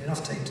day, it'd been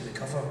enough time to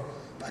recover,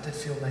 but I did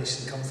feel nice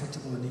and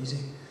comfortable and easy.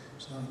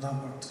 So that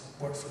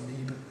worked for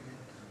me, but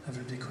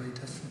everybody quite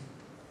different.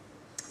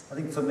 I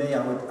think for me,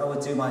 I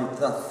would do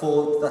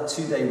that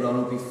 2-day run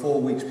would be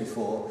 4 weeks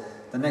before.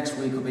 The next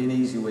week will be an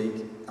easy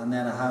week, and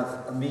then I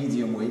have a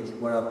medium week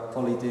where I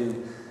probably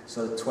do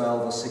sort of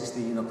 12 or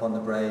 16 up on the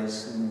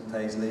Braes in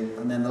Paisley,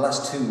 and then the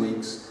last 2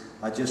 weeks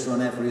I just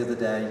run every other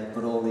day,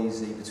 but all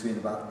easy, between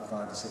about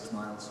 5 to 6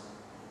 miles.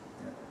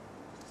 Yeah.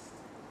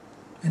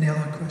 Any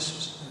other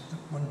questions?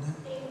 One there.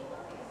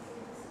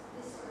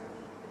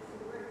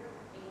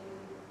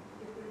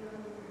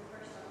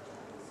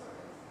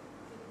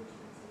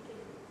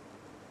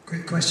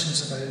 Great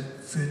questions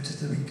about food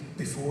the week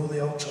before the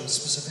ultra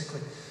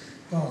specifically.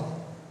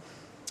 Well,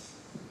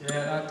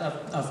 yeah,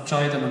 I've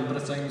tried a number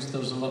of things.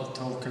 There's a lot of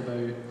talk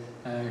about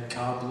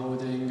carb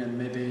loading, and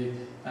maybe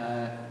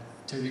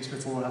 2 weeks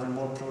before having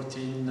more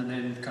protein, and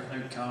then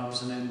cutting out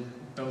carbs, and then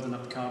building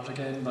up carbs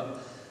again. But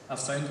I've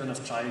found when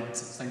I've tried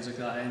things like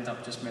that, I end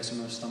up just messing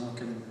with my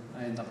stomach, and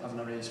I end up having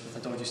a race with a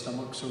dodgy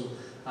stomach. So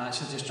I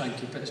actually just try and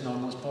keep it as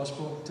normal as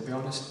possible, to be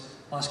honest.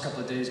 Last couple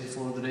of days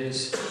before the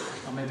race,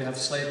 I'll maybe have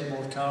slightly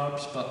more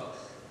carbs, but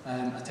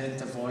I tend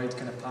to avoid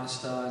kind of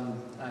pasta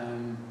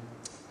and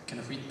kind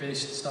of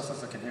wheat-based stuff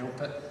if I can help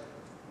it.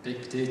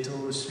 Baked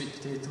potatoes, sweet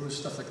potatoes,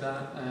 stuff like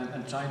that,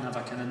 and try and have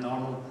a kind of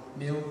normal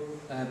meal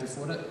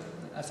before it.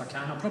 If I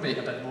can, I'll probably eat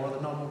a bit more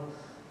than normal,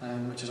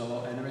 which is a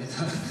lot anyway.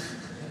 But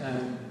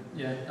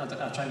yeah,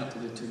 I try not to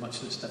do too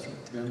much that's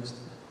different, to be honest.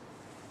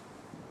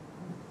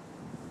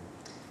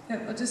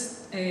 Yeah, I'll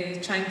just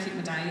try and keep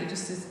my diet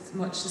just as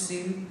much the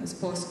same as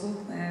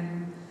possible.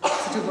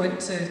 I don't want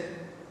to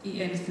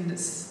eat anything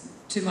that's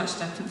too much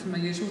different from my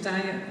usual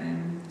diet,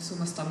 so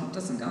my stomach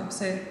doesn't get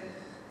upset.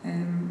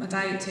 My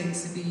diet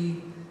tends to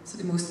be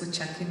sort of mostly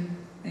chicken,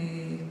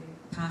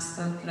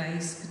 pasta,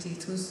 rice,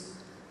 potatoes,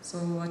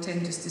 so I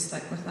tend just to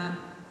stick with that.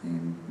 I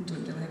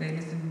don't really have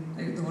anything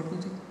out of the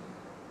ordinary.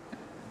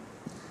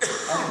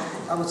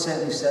 I would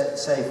certainly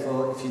say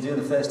for if you're doing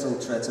a first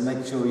ultra, to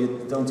make sure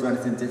you don't do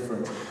anything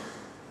different,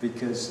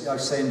 because I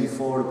was saying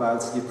before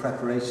about your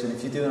preparation.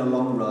 If you're doing a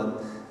long run,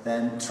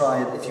 then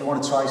try it. If you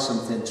want to try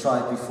something,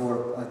 try it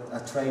before a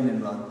training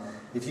run.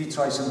 If you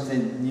try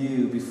something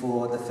new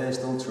before the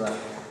first ultra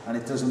and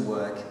it doesn't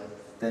work,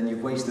 then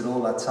you've wasted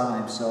all that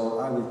time. So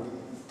I would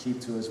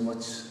keep to as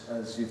much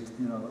as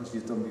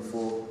you've done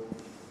before.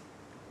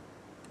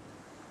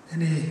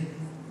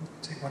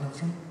 Take one up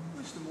front.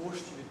 What's the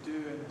most you would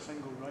do in a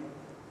single run?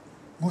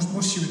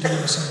 Most you would do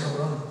in a single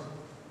run?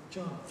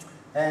 John?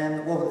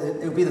 Well,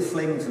 it would be the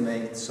fling for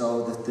me,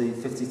 so the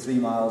 53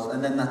 miles,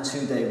 and then that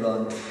 2-day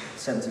run,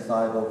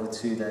 75 over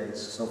 2 days.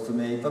 So for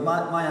me, but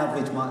my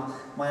average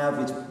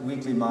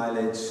weekly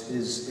mileage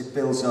it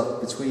builds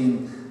up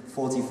between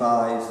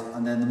 45,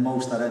 and then the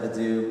most I'd ever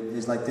do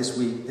is like this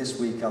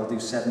week I'll do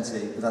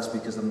 70, but that's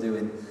because I'm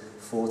doing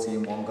 40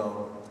 in one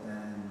go.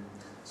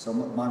 So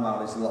my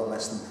mileage is a lot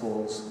less than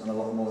Paul's and a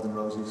lot more than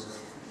Rosie's.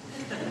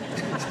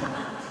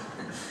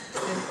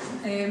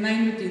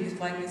 Mine would be the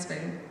flying as well.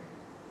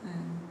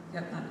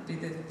 Yep, that would be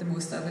the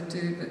most I would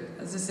do.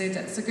 But as I said,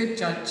 it's a good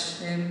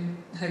judge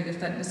how your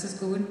fitness is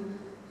going.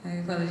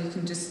 Whether you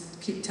can just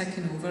keep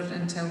ticking over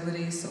until the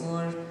race,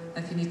 or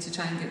if you need to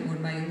try and get more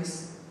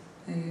miles,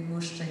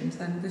 more strength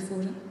in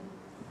before it.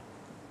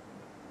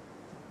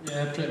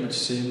 Yeah, pretty much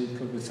same.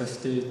 Probably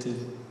 50 to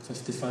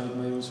 55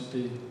 miles would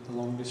be the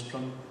longest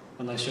run,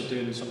 unless you're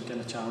doing some kind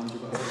of challenge or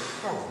whatever.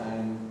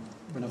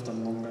 When I've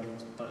done longer,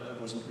 but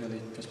it wasn't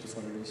really just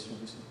before a race,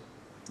 obviously.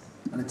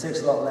 And it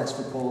takes a lot less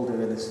for Paul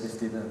doing this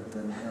 50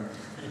 than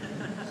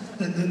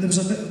There was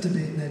a bit of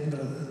debate in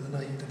Edinburgh the other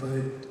night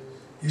about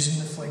using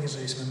the flingers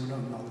race when we're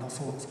not enough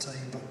of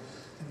time, but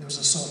I think there was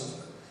a sort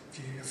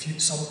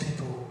of some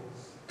people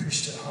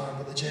pushed it hard,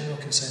 but the general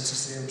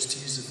consensus there was to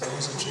use the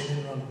flingers as a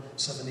training run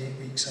 7-8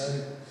 weeks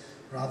out,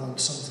 rather than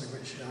something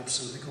which you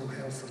absolutely go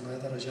hell for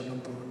leather as your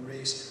number one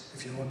race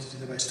if you want to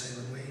do the West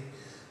Highland Way.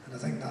 And I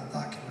think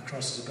that came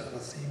across as a bit of a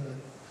theme, that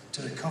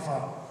to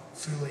recover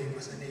fully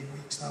within 8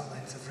 weeks, that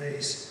length of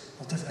race.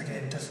 Well,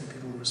 different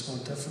people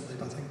respond differently,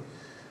 but I think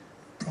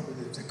probably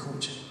the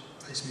coaching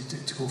advice me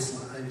to go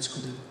flat out is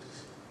going to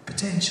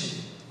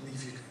potentially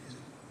leave you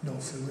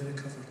not fully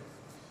recovered.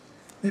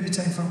 Maybe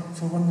time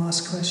for one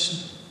last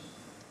question.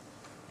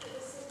 It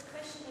was a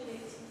question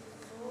related to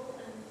Paul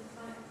and the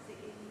fact that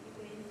you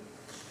went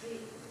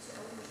straight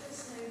to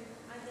ultras.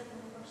 Now, I did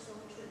my first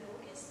ultra in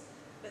August,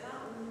 but that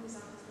only was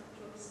after a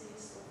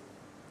process of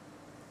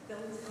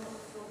building up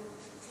from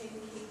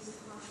 10Ks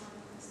to half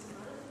marathons to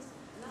marathons,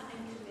 and that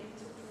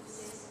incremental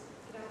process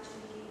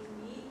gradually gave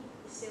me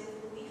the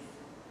self-belief.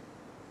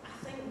 I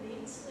think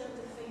mentally I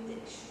would find it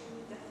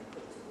extremely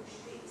difficult to go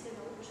straight to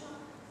an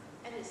ultra,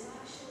 and it's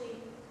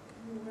actually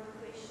more a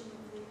question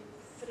of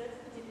for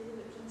everybody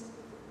really the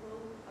principle of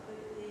will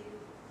about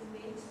the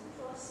mental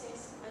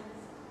process,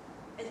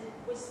 and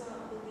was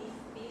that belief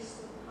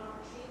based on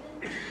hard training?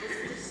 Was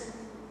it just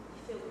something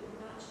you felt you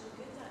were naturally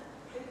good at?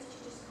 How did you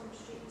just come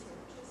straight to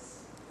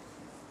ultras?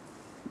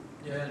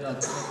 Yeah,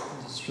 that's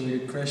a really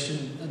good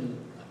question, and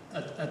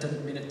I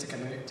didn't mean it to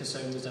come out to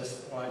sound as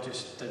if I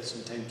just did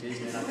some 10Ks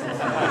and then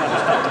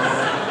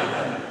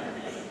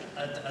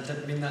I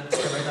didn't mean that to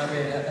come out that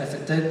way. If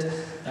it did,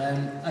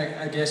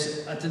 I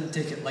guess I didn't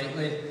take it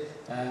lightly.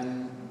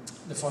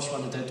 The first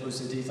one I did was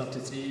the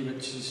D33,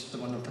 which is the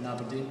one up in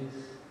Aberdeen.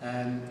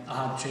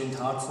 I had trained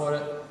hard for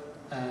it.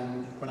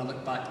 When I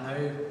look back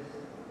now,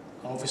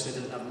 I obviously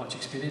didn't have much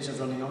experience of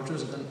running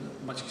ultras. I didn't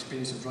have much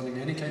experience of running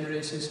any kind of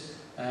races.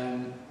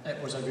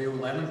 It was a real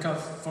learning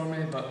curve for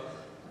me, but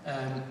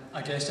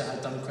I guess I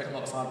had done quite a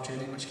lot of hard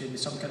training, which gave me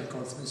some kind of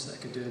confidence that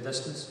I could do the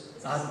distance.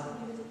 Is that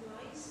something you would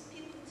advise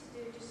people to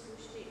do, just go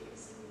straight?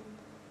 Because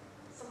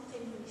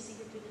sometimes when you see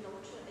you're doing an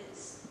ultra,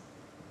 it's,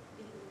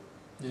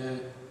 Yeah.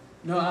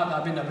 No, I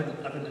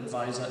wouldn't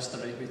advise that's the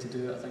right way to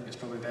do it. I think it's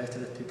probably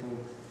better if people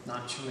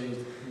naturally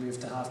move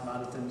to half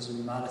marathons,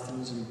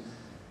 and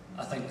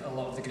I think a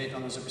lot of the great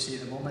runners that we see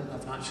at the moment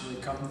have naturally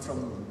come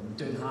from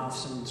doing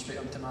halves and straight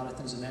up to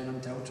marathons and then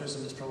on to ultras,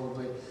 and it's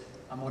probably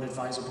a more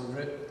advisable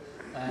route.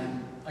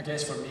 I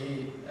guess for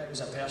me, it was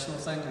a personal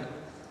thing.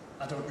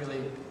 I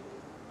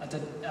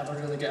didn't ever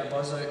really get a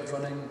buzz out of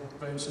running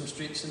round some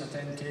streets in a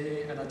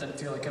 10K, and I didn't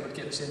feel like I would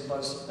get the same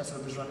buzz if I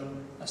was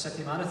running a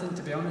city marathon.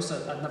 To be honest,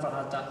 I'd never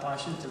had that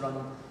passion to run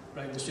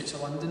round the streets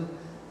of London,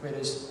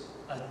 whereas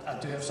I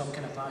do have some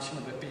kind of passion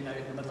about being out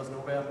in the middle of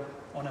nowhere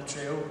on a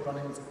trail,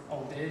 running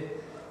all day.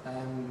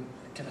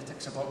 It kind of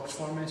ticks a box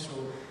for me,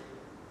 so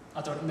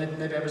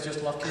maybe I was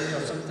just lucky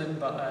or something,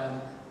 but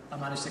I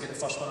managed to get the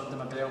first one under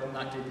my belt, and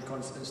that gave me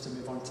confidence to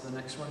move on to the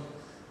next one.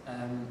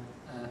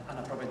 And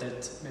I probably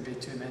did maybe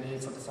too many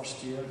for the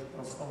first year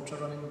of ultra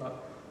running,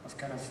 but I've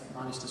kind of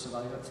managed to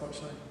survive it,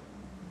 fortunately.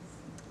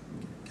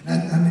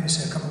 Can I maybe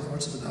say a couple of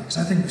words about that? Because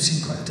I think we've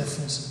seen quite a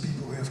difference in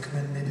people who have come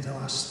in maybe the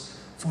last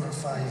 4 or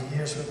 5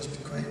 years, where there's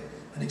been quite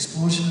an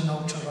explosion in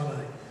ultra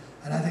running.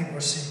 And I think we're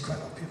seeing quite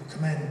a lot of people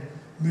come in,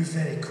 move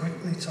very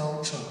quickly to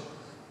ultra,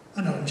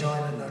 and are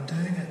enjoying it and are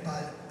doing it,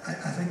 but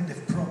I think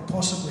they've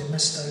possibly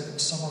missed out on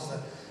some of the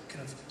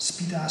kind of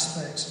speed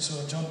aspects and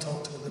so on. John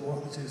talked about the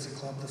work they do with the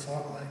club, the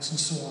fartleks and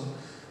so on,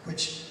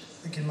 which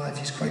I think in my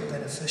view is quite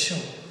beneficial.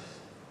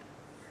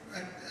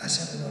 I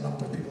certainly know a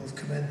number of people have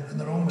come in and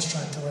they're almost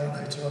trying to learn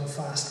how to run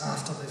fast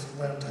after they've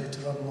learned how to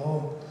run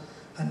long.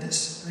 And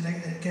it's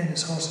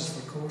horses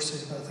for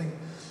courses, but I think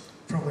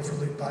probably if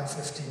we look back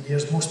 15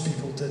 years, most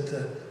people did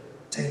the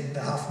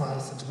half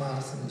marathons,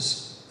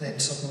 marathons, then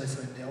suddenly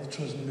found the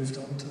ultras and moved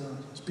on to that.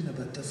 It's been a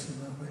bit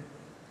different that way.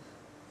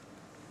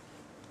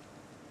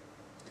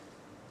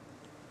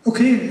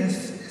 Okay,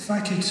 if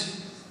I could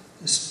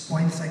just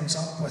wind things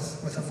up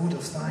with a vote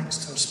of thanks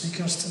to our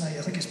speakers tonight.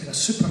 I think it's been a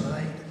super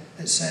night.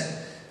 It's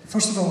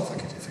first of all, if I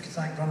could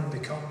thank Run and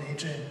Become and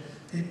Adrian.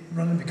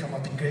 Run and Become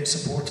have been great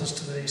supporters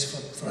to the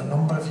race for a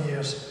number of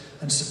years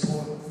and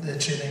support the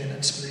training and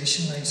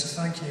inspiration night.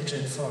 So thank you,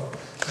 Adrian, for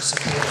the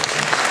support.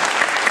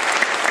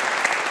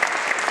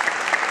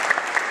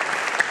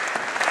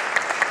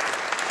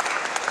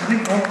 I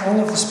think all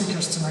of the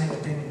speakers tonight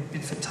have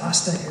been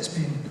fantastic. It's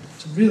been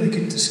some really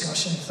good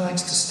discussion.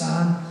 Thanks to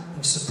Stan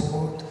and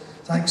support.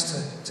 Thanks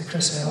to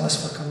Chris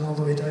Ellis for coming all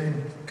the way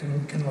down,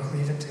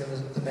 Kinlochleven to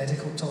give the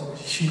medical talk,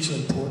 which is hugely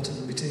important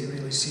and we take it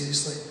really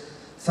seriously.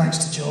 Thanks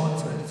to John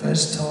for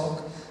his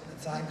talk, and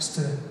thanks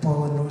to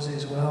Paul and Rosie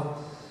as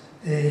well.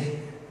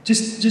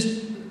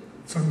 Just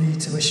for me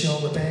to wish you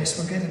all the best.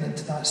 We're getting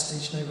into that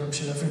stage now where I'm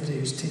sure everybody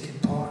who's taken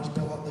part has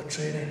built up their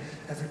training.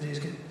 Everybody's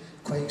getting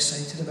quite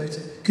excited about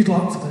it. Good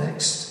luck for the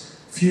next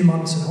few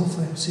months and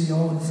hopefully see you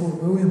all in Fort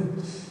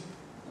William.